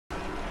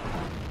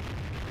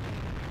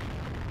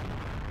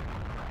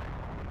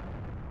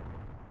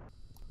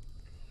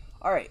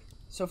Alright,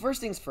 so first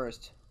things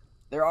first,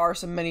 there are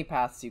some many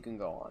paths you can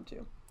go on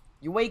to.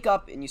 You wake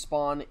up and you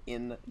spawn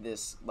in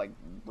this, like,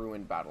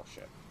 ruined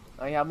battleship.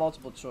 Now you have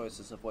multiple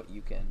choices of what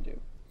you can do.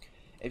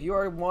 If you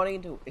are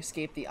wanting to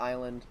escape the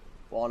island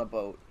while on a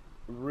boat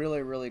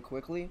really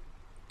quickly,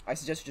 I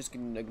suggest you just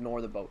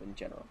ignore the boat in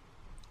general.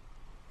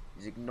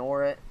 Just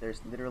ignore it.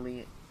 There's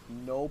literally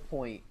no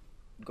point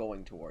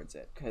going towards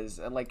it, because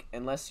like,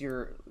 unless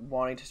you're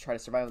wanting to try to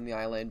survive on the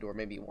island, or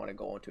maybe you want to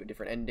go into a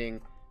different ending,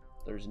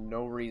 there's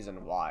no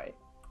reason why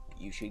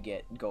you should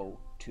go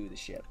to the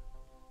ship.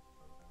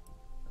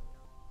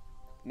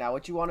 Now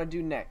what you want to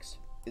do next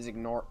is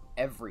ignore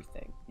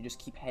everything. You just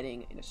keep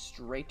heading in a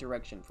straight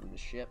direction from the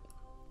ship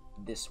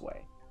this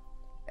way,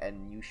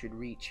 and you should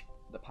reach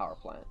the power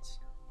plants.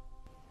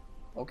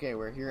 Okay,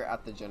 we're here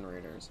at the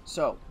generators.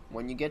 So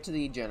when you get to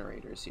the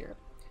generators here,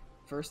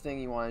 first thing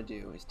you want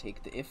to do is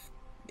take the,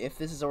 if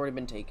this has already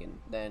been taken,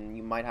 then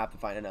you might have to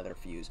find another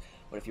fuse.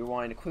 But if you're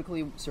wanting to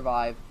quickly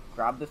survive,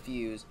 grab the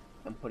fuse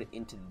and put it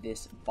into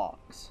this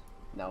box.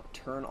 Now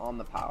turn on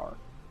the power,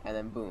 and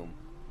then boom,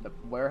 the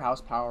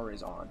warehouse power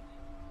is on.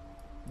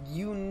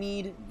 You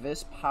need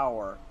this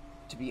power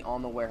to be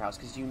on the warehouse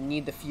because you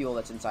need the fuel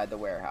that's inside the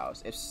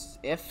warehouse.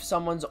 If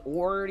someone's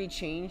already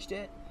changed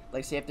it,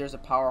 like say if there's a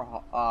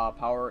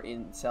power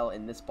in cell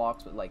in this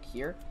box, but like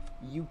here,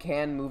 you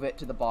can move it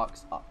to the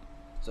box up.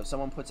 So if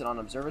someone puts it on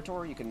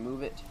observatory, you can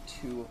move it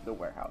to the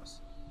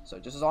warehouse. So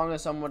just as long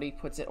as somebody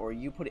puts it, or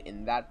you put it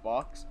in that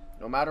box,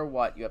 no matter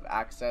what, you have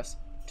access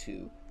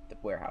to the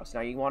warehouse.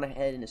 Now you want to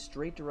head in a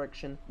straight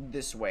direction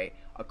this way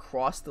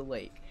across the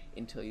lake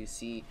until you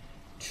see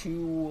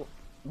two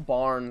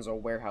barns or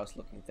warehouse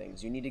looking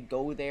things. You need to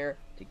go there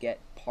to get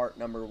part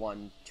number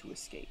 1 to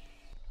escape.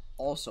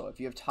 Also, if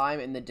you have time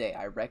in the day,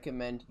 I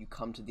recommend you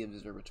come to the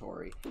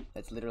observatory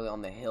that's literally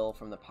on the hill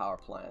from the power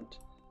plant,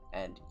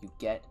 and you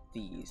get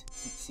these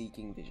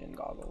heat-seeking vision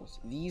goggles.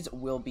 These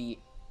will be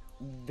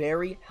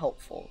very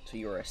helpful to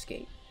your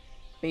escape.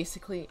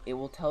 Basically, it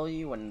will tell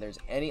you when there's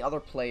any other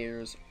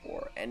players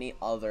or any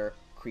other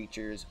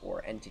creatures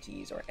or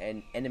entities or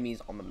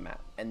enemies on the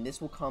map, and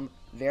this will come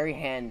very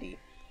handy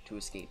to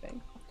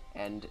escaping.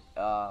 And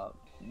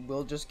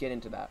we'll just get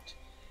into that.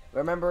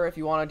 Remember, if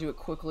you want to do it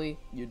quickly,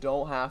 you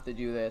don't have to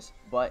do this,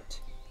 but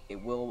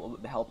it will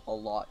help a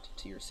lot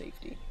to your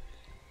safety.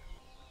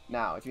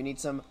 Now, if you need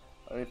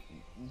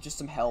just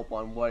some help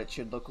on what it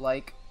should look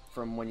like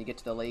from when you get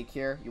to the lake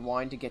here, you're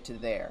wanting to get to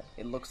there.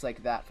 It looks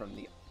like that from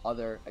the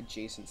other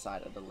adjacent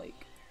side of the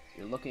lake.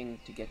 You're looking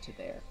to get to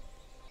there.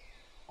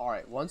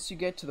 Alright, once you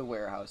get to the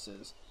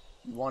warehouses,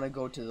 you want to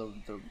go to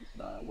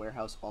the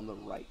warehouse on the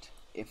right.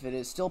 If it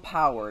is still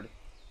powered,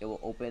 it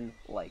will open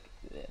like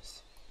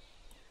this.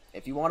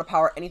 If you want to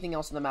power anything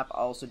else on the map, I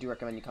also do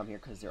recommend you come here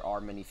because there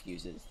are many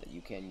fuses that you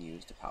can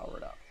use to power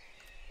it up.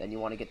 Then you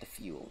want to get the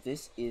fuel.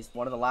 This is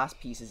one of the last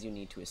pieces you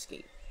need to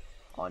escape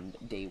on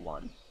day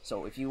 1.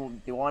 So if you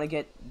want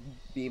to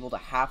be able to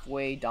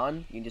halfway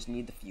done, you just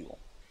need the fuel.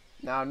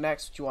 Now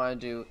next, what you want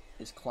to do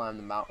is climb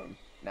the mountain.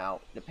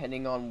 Now,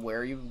 depending on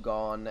where you've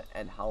gone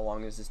and how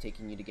long this is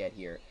taking you to get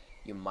here,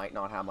 you might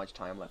not have much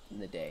time left in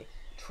the day.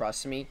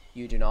 Trust me,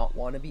 you do not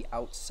want to be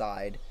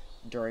outside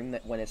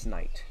when it's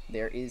night.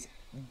 There is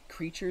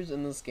creatures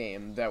in this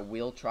game that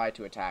will try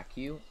to attack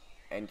you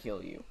and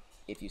kill you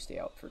if you stay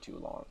out for too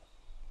long.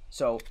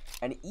 So,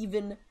 and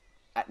even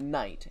at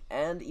night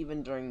and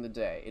even during the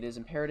day, it is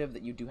imperative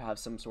that you do have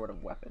some sort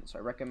of weapon. So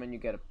I recommend you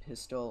get a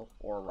pistol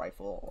or a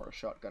rifle or a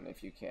shotgun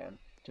if you can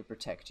to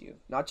protect you.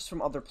 Not just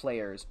from other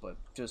players, but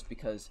just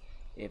because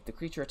if the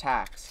creature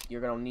attacks,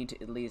 you're going to need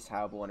to at least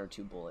have 1 or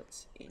 2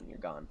 bullets in your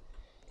gun.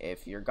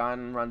 If your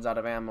gun runs out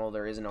of ammo,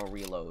 there is no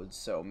reloads,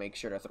 so make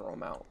sure to throw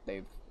them out.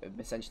 They've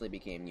essentially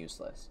became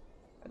useless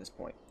at this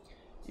point.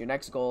 Your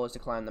next goal is to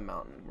climb the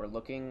mountain. We're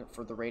looking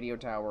for the radio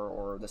tower,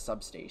 or the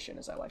substation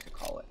as I like to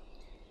call it.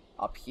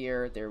 Up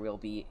here, there will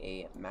be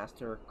a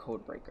master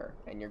code breaker,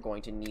 and you're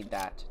going to need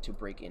that to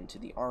break into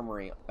the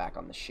armory back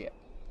on the ship.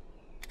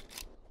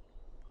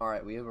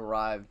 Alright, we have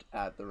arrived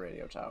at the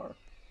radio tower.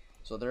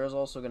 So there is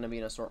also going to be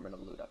an assortment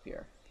of loot up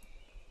here.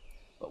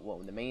 But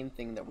the main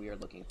thing that we are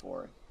looking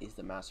for is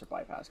the master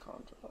bypass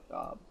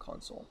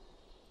console.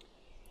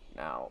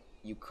 Now,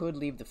 you could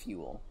leave the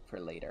fuel for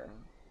later,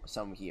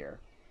 some here.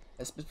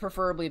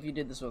 Preferably if you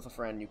did this with a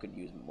friend, you could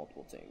use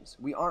multiple things.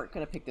 We aren't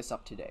going to pick this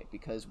up today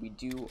because we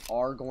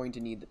are going to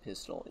need the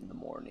pistol in the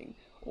morning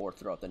or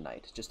throughout the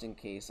night, just in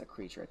case a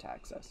creature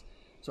attacks us.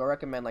 So I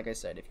recommend, like I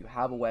said, if you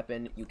have a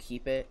weapon, you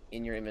keep it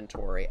in your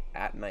inventory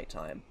at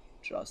nighttime,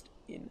 just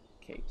in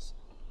case.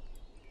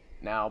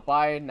 Now,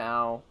 by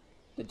now,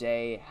 the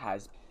day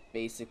has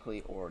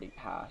basically already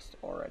passed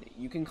already.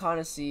 You can kind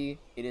of see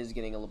it is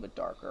getting a little bit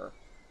darker.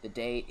 The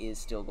day is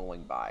still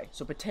going by.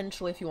 So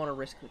potentially, if you want to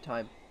risk the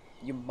time,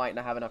 you might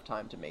not have enough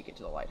time to make it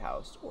to the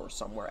lighthouse or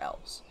somewhere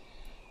else.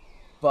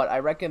 But I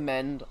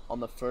recommend on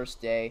the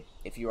first day,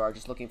 if you are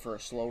just looking for a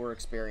slower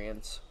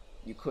experience,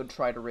 you could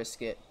try to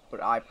risk it,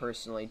 but I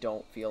personally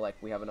don't feel like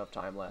we have enough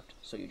time left.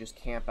 So you just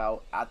camp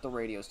out at the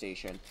radio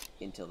station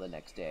until the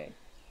next day.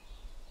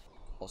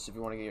 Also, if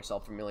you want to get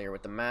yourself familiar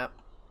with the map,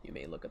 you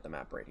may look at the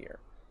map right here.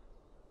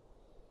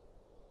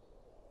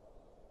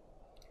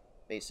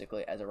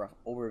 Basically, as a rough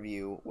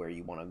overview, where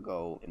you want to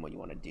go and what you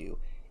want to do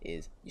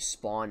is you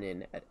spawn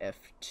in at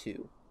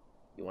F2.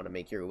 You want to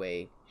make your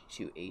way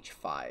to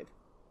H5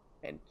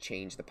 and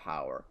change the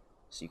power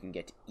so you can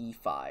get to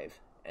E5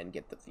 and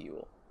get the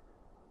fuel.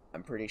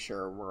 I'm pretty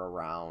sure we're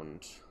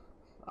around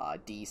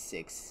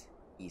D6,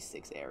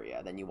 E6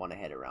 area. Then you want to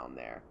head around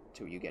there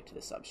till you get to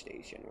the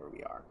substation where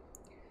we are.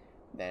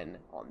 Then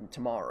on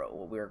tomorrow,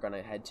 what we're going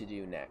to head to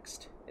do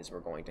next is we're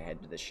going to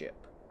head to the ship.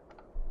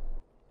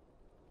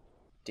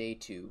 Day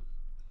 2,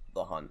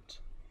 the hunt.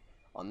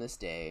 On this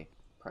day,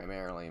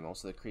 primarily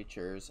most of the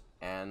creatures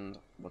and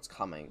what's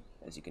coming,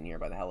 as you can hear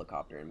by the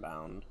helicopter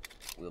inbound,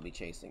 will be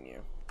chasing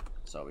you.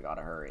 So we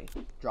gotta hurry.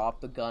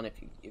 Drop the gun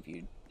if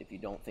you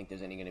don't think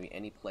there's gonna be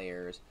any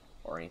players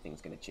or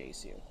anything's gonna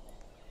chase you.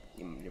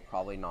 You're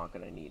probably not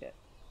gonna need it.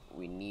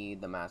 We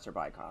need the master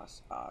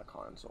bypass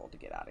console to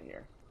get out of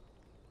here.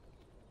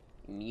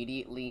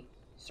 Immediately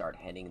start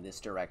heading this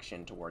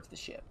direction towards the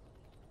ship.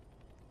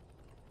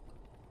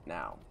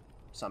 Now,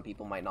 some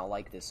people might not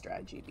like this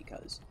strategy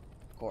because,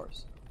 of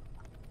course,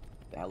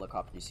 the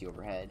helicopter you see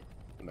overhead,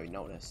 you might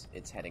notice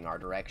it's heading our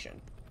direction.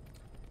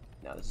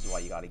 Now this is why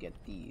you gotta get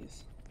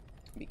these,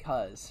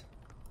 because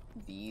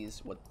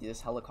what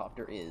this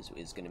helicopter is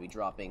going to be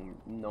dropping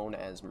known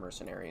as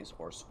mercenaries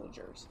or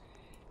soldiers,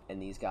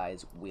 and these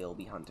guys will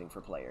be hunting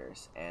for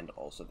players and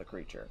also the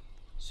creature.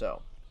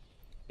 So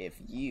if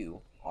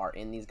you are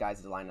in these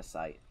guys' line of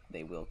sight,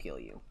 they will kill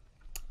you.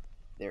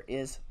 There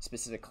is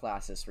specific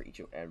classes for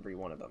every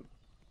one of them.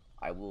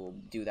 I will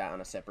do that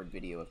on a separate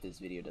video. If this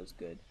video does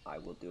good, I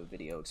will do a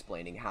video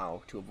explaining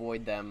how to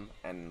avoid them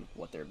and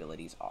what their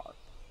abilities are.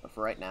 But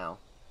for right now,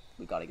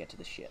 we got to get to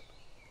the ship.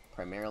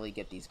 Primarily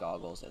get these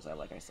goggles,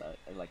 like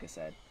I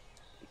said,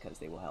 because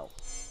they will help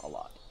a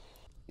lot.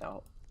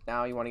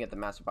 Now you want to get the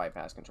master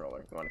bypass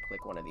controller. You want to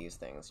click one of these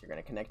things. You're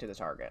going to connect to the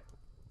target.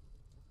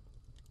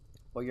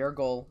 Well, your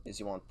goal is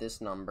you want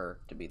this number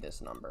to be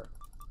this number.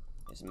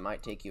 This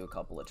might take you a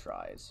couple of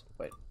tries,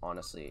 but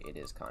honestly, it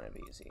is kind of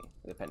easy,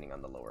 depending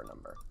on the lower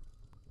number.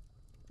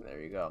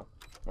 There you go.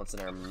 Once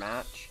they're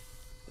match,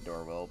 the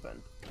door will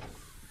open.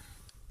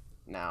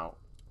 Now,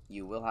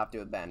 you will have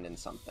to abandon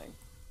something.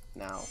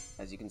 Now,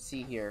 as you can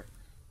see here,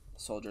 the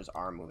soldiers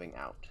are moving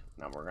out.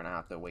 Now, we're going to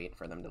have to wait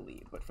for them to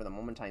leave, but for the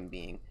moment time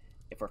being,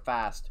 if we're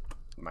fast,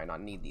 we might not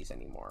need these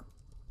anymore.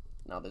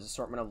 Now, there's an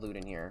assortment of loot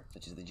in here,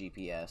 such as the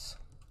GPS,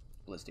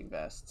 ballistic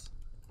vests,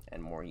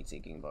 and more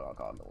heat-seeking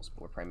goggles.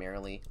 But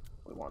primarily,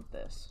 we want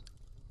this.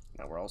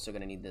 Now, we're also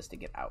going to need this to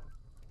get out.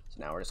 So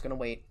now we're just going to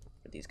wait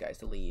for these guys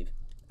to leave,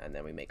 and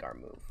then we make our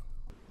move.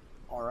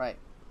 Alright,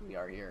 we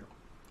are here.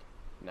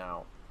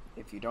 Now,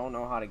 if you don't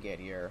know how to get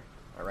here,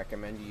 I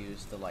recommend you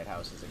use the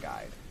lighthouse as a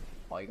guide.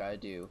 All you gotta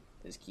do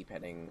is keep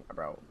heading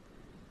about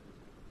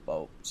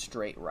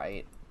straight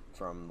right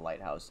from the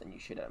lighthouse, and you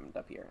should end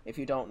up here. If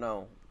you don't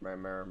know,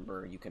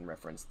 remember you can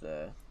reference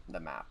the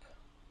map.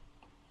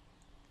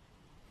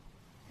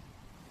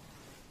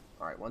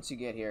 Alright, once you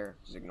get here,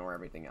 just ignore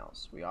everything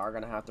else. We are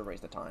going to have to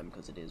race the time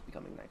because it is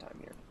becoming nighttime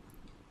here.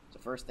 So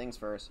first things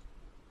first,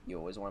 you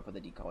always want to put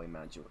the decoy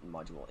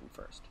module in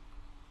first.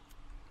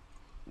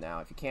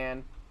 Now, if you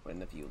can, put in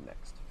the fuel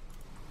next.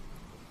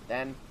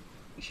 Then,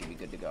 you should be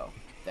good to go.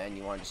 Then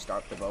you want to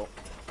start the boat.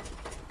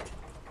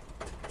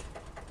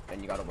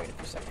 Then you got to wait a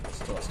few seconds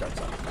until it starts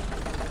up.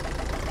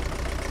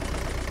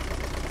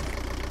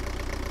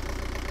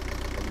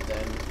 And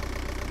then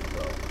you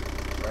go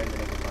right in the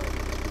nick of time.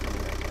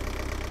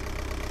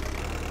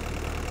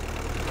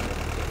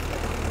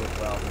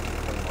 Well,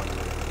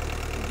 21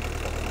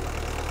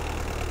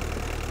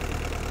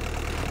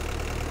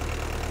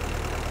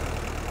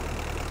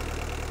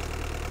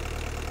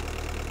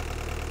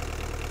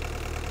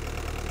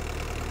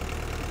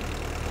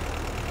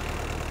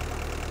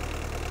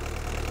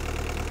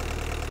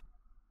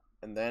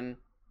 and then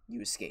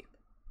you escape.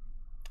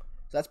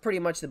 So that's pretty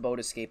much the boat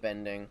escape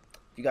ending.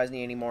 If you guys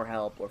need any more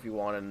help, or if you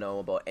want to know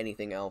about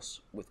anything else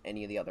with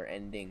any of the other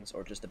endings,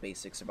 or just the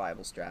basic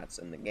survival strats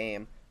in the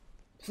game,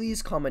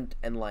 please comment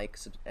and like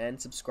and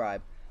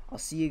subscribe. I'll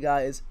see you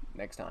guys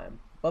next time.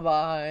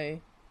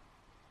 Bye-bye.